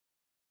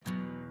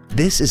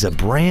This is a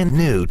brand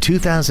new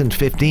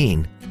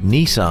 2015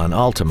 Nissan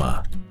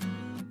Altima.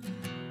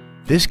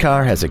 This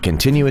car has a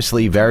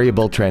continuously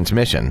variable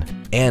transmission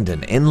and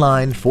an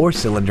inline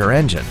 4-cylinder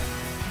engine.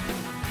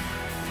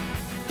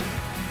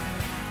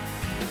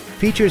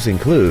 Features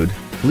include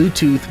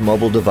Bluetooth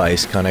mobile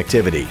device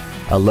connectivity,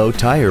 a low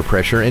tire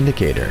pressure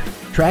indicator,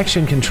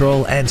 traction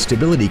control and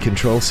stability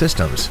control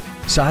systems,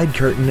 side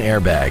curtain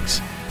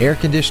airbags, air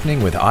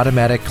conditioning with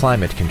automatic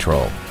climate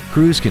control,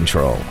 cruise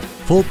control,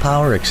 full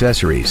power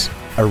accessories,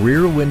 a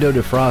rear window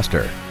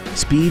defroster,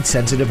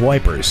 speed-sensitive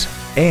wipers,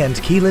 and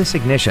keyless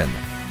ignition.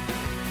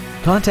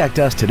 Contact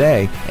us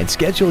today and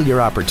schedule your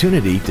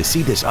opportunity to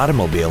see this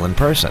automobile in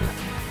person.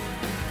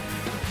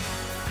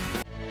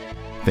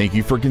 Thank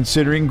you for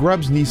considering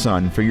Grubbs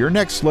Nissan for your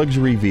next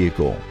luxury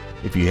vehicle.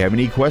 If you have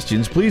any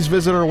questions, please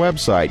visit our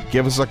website,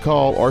 give us a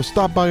call, or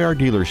stop by our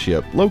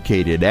dealership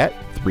located at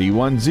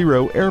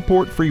 310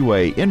 Airport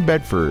Freeway in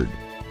Bedford.